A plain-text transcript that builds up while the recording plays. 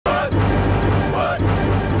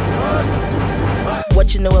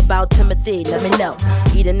What you know about Timothy, let me know.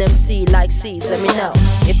 Eat an MC like C's, let me know.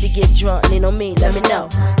 If you get drunk, lean on me, let me know.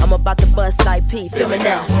 I'm about to bust like P, feel me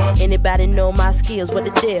now. Anybody know my skills, what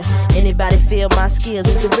the deal? Anybody feel my skills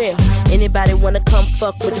is the real? Anybody wanna come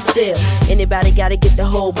fuck with the steel? Anybody gotta get the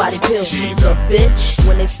whole body pill? She's a bitch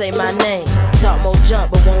when they say my name. Talk more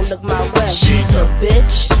jump, but won't look my way. She's a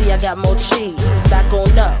bitch. See, I got more cheese. Back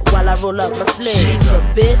on up while I roll up my sleeve. She's a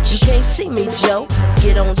bitch. You can't see me, Joe.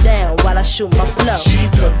 Get on down while I shoot my flow. She's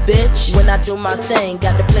a bitch. When I do my thing,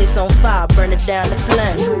 got the place on fire, burn it down to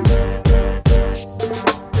flame.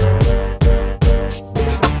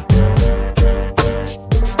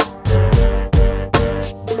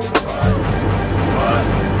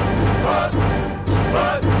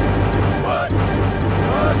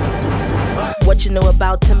 What you know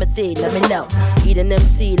about Timothy, let me know. Eat an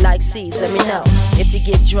MC like C's, let me know. If you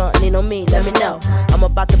get drunk, lean on me, let me know. I'm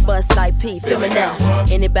about to bust like P, feel me now.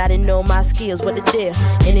 Anybody know my skills, what the deal?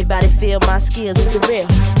 Anybody feel my skills is the real?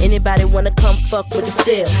 Anybody wanna come fuck with the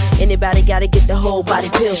steel? Anybody gotta get the whole body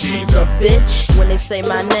pill? She's a bitch when they say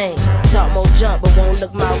my name. Talk more jump, but won't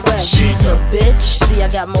look my way. She's a bitch. See, I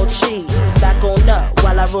got more cheese. Back on up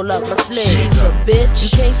while I roll up my sleeve. She's a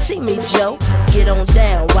bitch. You can't see me, Joe. Get on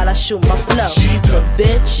down while I shoot my flow. She's a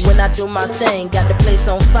bitch. When I do my thing, got the place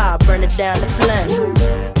on fire, burn it down to flame.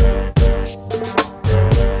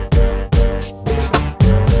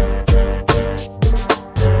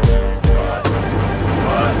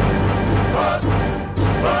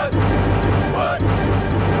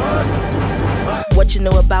 What you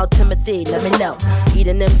know about Timothy, let me know. Eat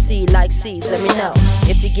an MC like C's, let me know.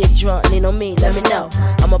 If you get drunk, lean on me, let me know.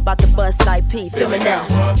 I'm about to bust like P, feel me now.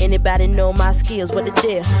 Anybody know my skills, what the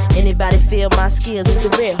deal? Anybody feel my skills is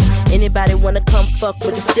the real? Anybody wanna come fuck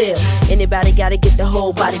with the steel? Anybody gotta get the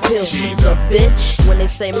whole body pill? She's a bitch when they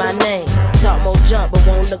say my name. Talk more jump, but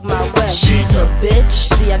won't look my way. She's a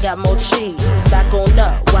bitch. See, I got more cheese. Back on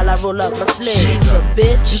up while I roll up my sleeve. She's a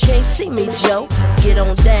bitch. You can't see me, Joe. Get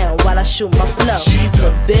on down while I shoot my flow. She's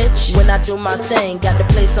a bitch. When I do my thing, got the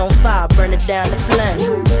place on fire, burn it down to flame.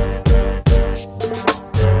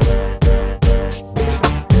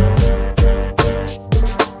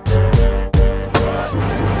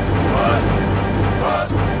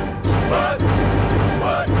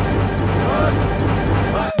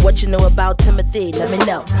 What you know about Timothy, let me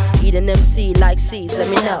know. Eat an MC like C's, let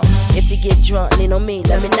me know. If you get drunk, lean on me,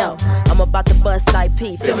 let me know. I'm about to bust like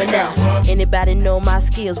P, feel me now. Anybody know my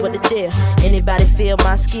skills, what the deal? Anybody feel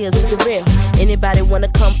my skills is the real? Anybody wanna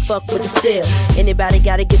come fuck with the steel? Anybody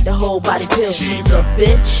gotta get the whole body pill? She's a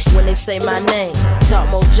bitch when they say my name. Talk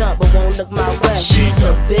more jump, but won't look my way. She's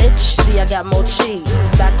a bitch. See, I got more cheese.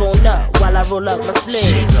 Back on up while I roll up my sleeve.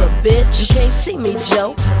 She's a bitch. You can't see me,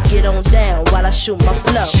 Joe. Get on down while I shoot my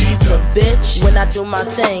flow. She's a bitch. When I do my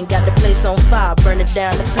thing, got the place on fire, burn it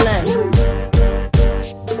down to flame.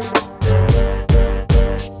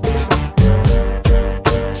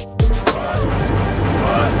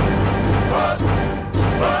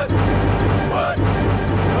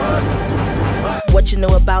 What you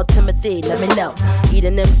know about Timothy, let me know. Eat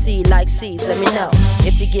an MC like C's, let me know.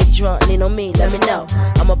 If you get drunk, lean on me, let me know.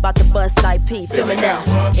 I'm about to bust like P, feel me now.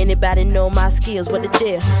 Anybody know my skills, what the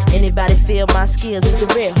deal? Anybody feel my skills is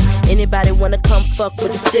the real? Anybody wanna come fuck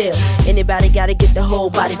with the steel? Anybody gotta get the whole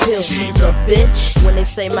body pill? She's a bitch when they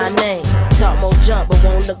say my name. Talk more jump, but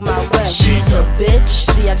won't look my way. She's a bitch.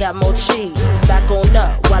 See, I got more cheese. Back on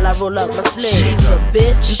up while I roll up my sleeve. She's a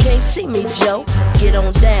bitch. You can't see me, Joe. Get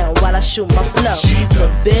on down while I shoot my flow. She's a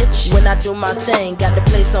bitch. When I do my thing, got the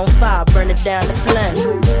place on fire, burn it down to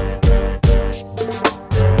flame.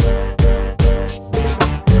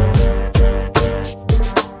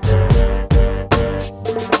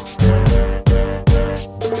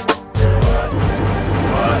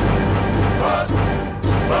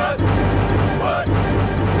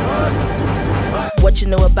 What you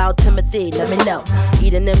know about Timothy, let me know.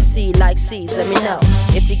 Eat an MC like C's, let me know.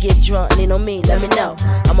 If you get drunk, lean on me, let me know.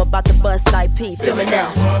 I'm about to bust like P, feel me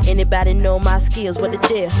now. Anybody know my skills, what the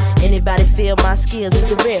deal? Anybody feel my skills is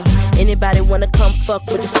the real? Anybody wanna come fuck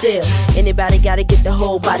with the steel? Anybody gotta get the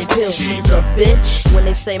whole body pill? She's a bitch when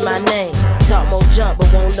they say my name. Talk more jump,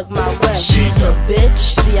 but won't look my way. She's a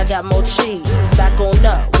bitch. See, I got more cheese. Back on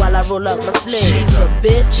up while I roll up my sleeve. She's a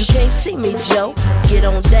bitch. You can't see me, Joe. Get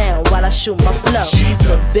on down while I shoot my flow. She's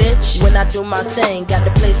a bitch. When I do my thing, got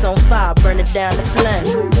the place on fire, burn it down to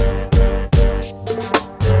flame.